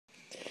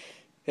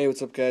Hey,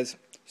 what's up, guys?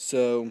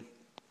 So,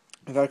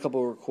 I've had a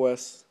couple of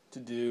requests to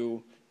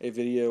do a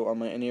video on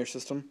my in-ear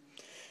system.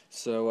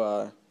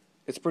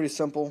 It's pretty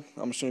simple.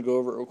 I'm just going to go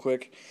over it real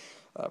quick.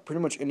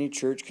 Pretty much any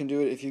church can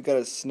do it. If you've got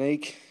a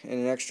snake and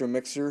an extra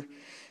mixer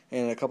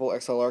and a couple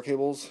XLR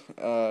cables,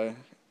 then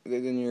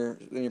you're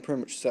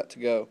pretty much set to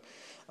go.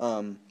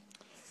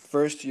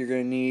 First, you're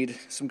going to need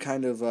some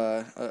kind of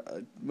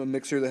a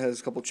mixer that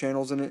has a couple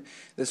channels in it.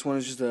 This one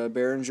is just a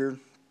Behringer.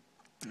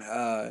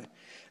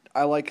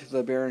 I like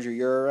the Behringer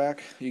Eurorack.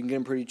 You can get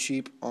them pretty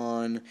cheap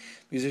on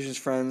Musician's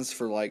Friends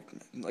for like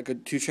a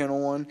 2-channel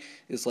one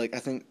is like I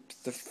think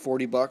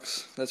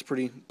 $40. That's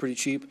pretty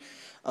cheap.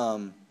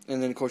 And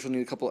then of course you'll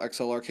need a couple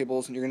XLR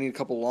cables, and you're gonna need a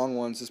couple long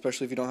ones,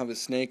 especially if you don't have a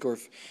snake or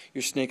if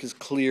your snake is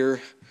clear,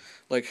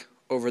 like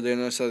over the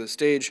other side of the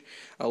stage.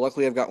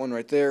 Luckily I've got one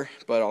right there,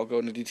 but I'll go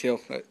into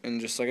detail in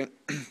just a second.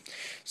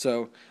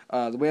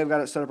 The way I've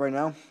got it set up right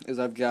now is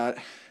I've got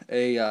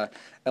a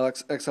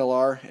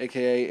XLR,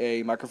 aka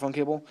a microphone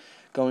cable,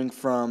 going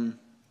from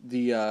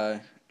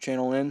the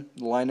channel in,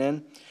 the line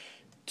in,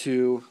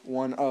 to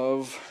one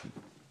of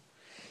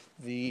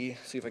the,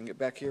 see if I can get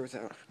back here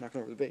without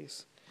knocking over the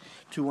bass,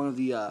 to one of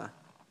the,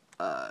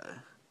 I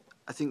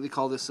think they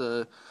call this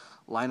a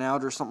line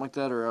out or something like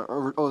that,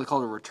 or they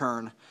call it a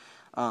return.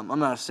 I'm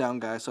not a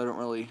sound guy, so I don't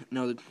really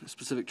know the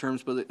specific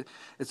terms, but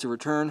it's a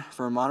return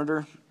for a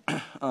monitor.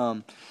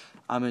 I'm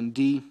in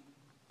D.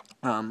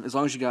 As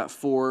long as you got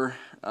 4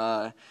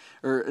 or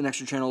an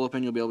extra channel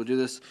open, you'll be able to do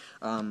this.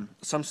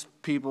 Some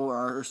people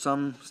or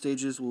some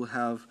stages will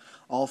have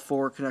all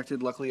 4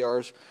 connected. Luckily,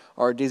 ours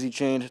are daisy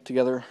chained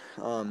together.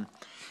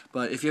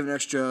 But if you have an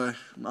extra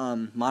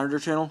monitor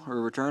channel or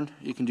return,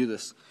 you can do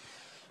this.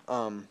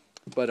 I'll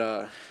go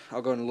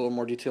into a little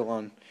more detail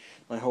on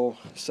my whole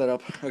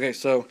setup. Okay,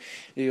 so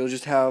you'll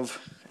just have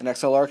an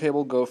XLR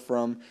cable go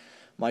from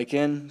mic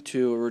in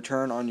to a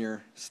return on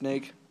your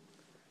snake,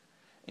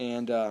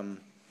 and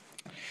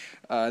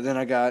then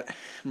I got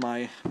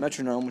my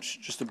metronome, which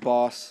is just a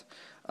Boss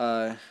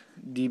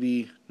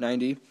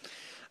DB90,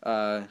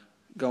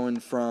 going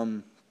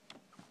from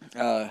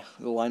the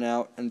line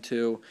out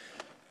into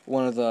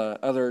one of the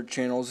other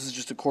channels. This is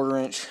just a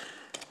 1/4 inch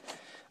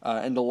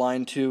into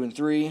line 2 and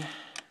 3,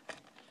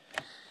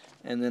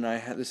 and then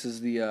this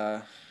is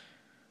the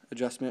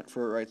adjustment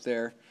for it right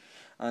there,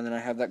 and then I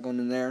have that going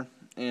in there,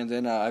 and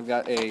then I've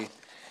got a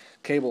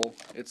cable.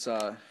 It's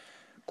a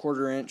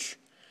 1/4 inch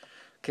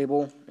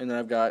cable, and then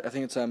I've got, I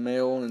think it's a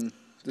male and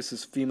this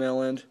is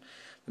female end.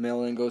 The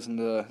male end goes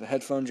into the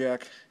headphone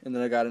jack, and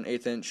then I got an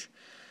 1/8 inch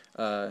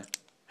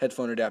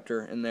headphone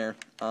adapter in there.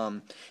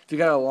 If you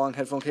got a long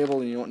headphone cable,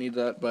 then you don't need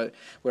that, but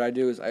what I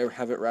do is I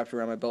have it wrapped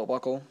around my belt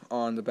buckle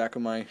on the back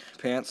of my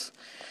pants,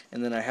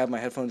 and then I have my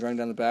headphones running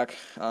down the back.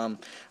 I'll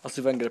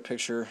see if I can get a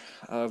picture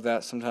of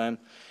that sometime,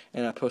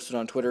 and I post it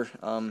on Twitter,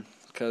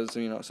 because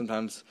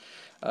sometimes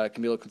it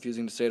can be a little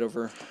confusing to say it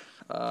over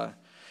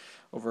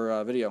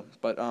video.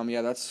 But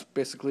yeah, that's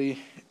basically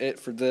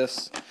it for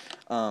this.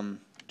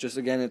 Just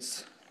again,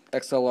 it's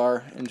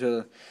XLR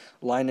into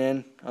line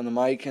in on the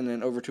mic, and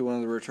then over to one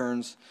of the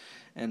returns,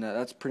 and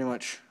that's pretty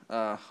much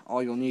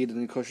all you'll need. And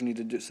then of course you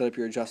need to set up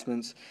your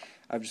adjustments.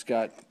 I've just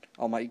got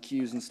all my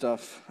EQs and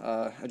stuff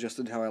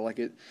adjusted how I like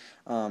it,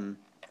 and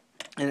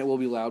it will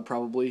be loud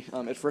probably.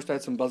 At first I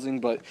had some buzzing,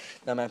 but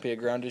that might be a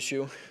ground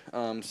issue,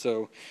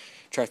 so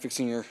try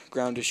fixing your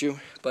ground issue.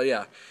 But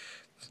yeah,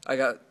 I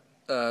got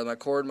my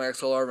cord, my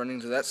XLR running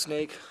to that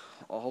snake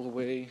all the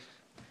way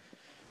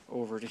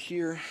over to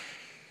here,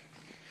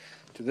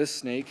 to this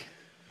snake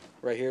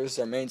right here. This is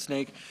our main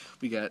snake.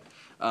 We got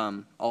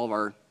all of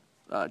our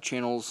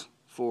channels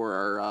for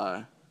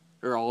our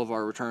or all of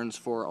our returns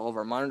for all of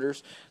our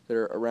monitors that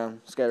are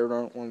scattered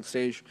around along the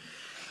stage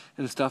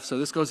and stuff. So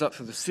this goes up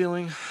to the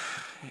ceiling,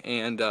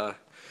 and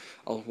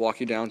I'll walk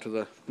you down to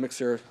the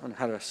mixer on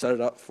how to set it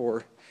up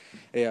for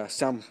a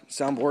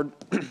soundboard.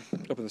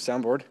 Open the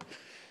soundboard.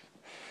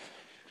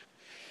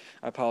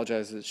 I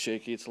apologize, it's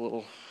shaky. It's a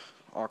little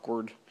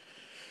awkward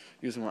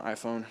using my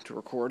iPhone to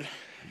record.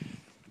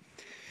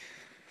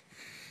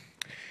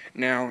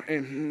 Now,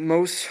 in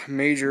most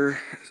major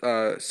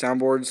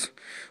soundboards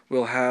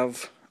will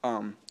have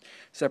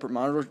separate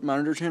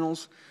monitor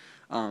channels.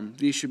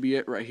 These should be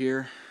it right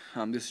here.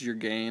 This is your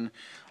gain,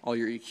 all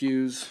your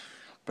EQs,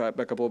 back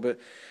up a little bit,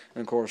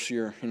 and of course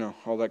your,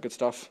 all that good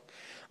stuff.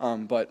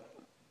 But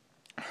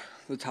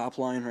the top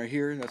line right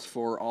here, that's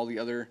for all the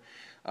other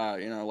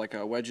like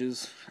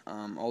wedges,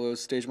 all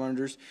those stage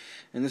monitors.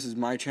 And this is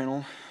my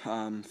channel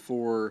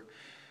for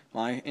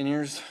my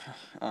in-ears.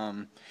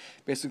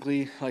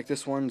 Basically, like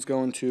this one's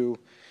going to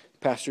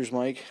pastor's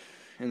mic,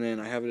 and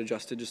then I have it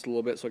adjusted just a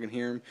little bit so I can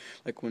hear him,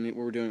 like when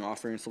we're doing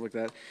offering and stuff like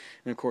that.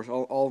 And of course,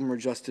 all of them are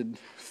adjusted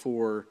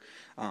for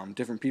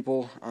different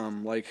people,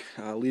 like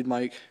lead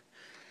mic.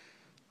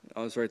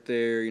 I was right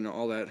there,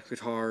 all that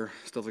guitar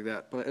stuff like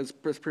that. But it's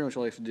pretty much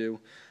all you have to do.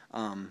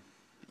 And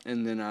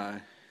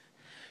then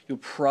you'll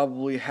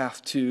probably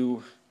have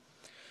to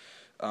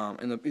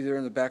either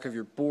in the back of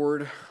your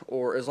board,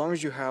 or as long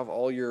as you have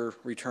all your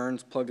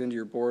returns plugged into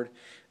your board,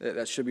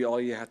 that should be all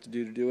you have to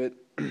do it.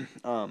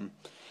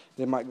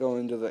 They might go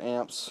into the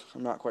amps,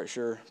 I'm not quite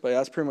sure, but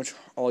that's pretty much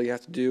all you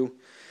have to do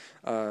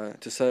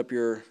to set up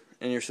your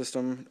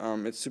system.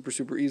 It's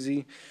super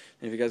easy.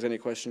 And if you guys got any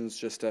questions,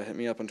 just hit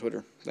me up on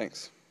Twitter.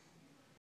 Thanks.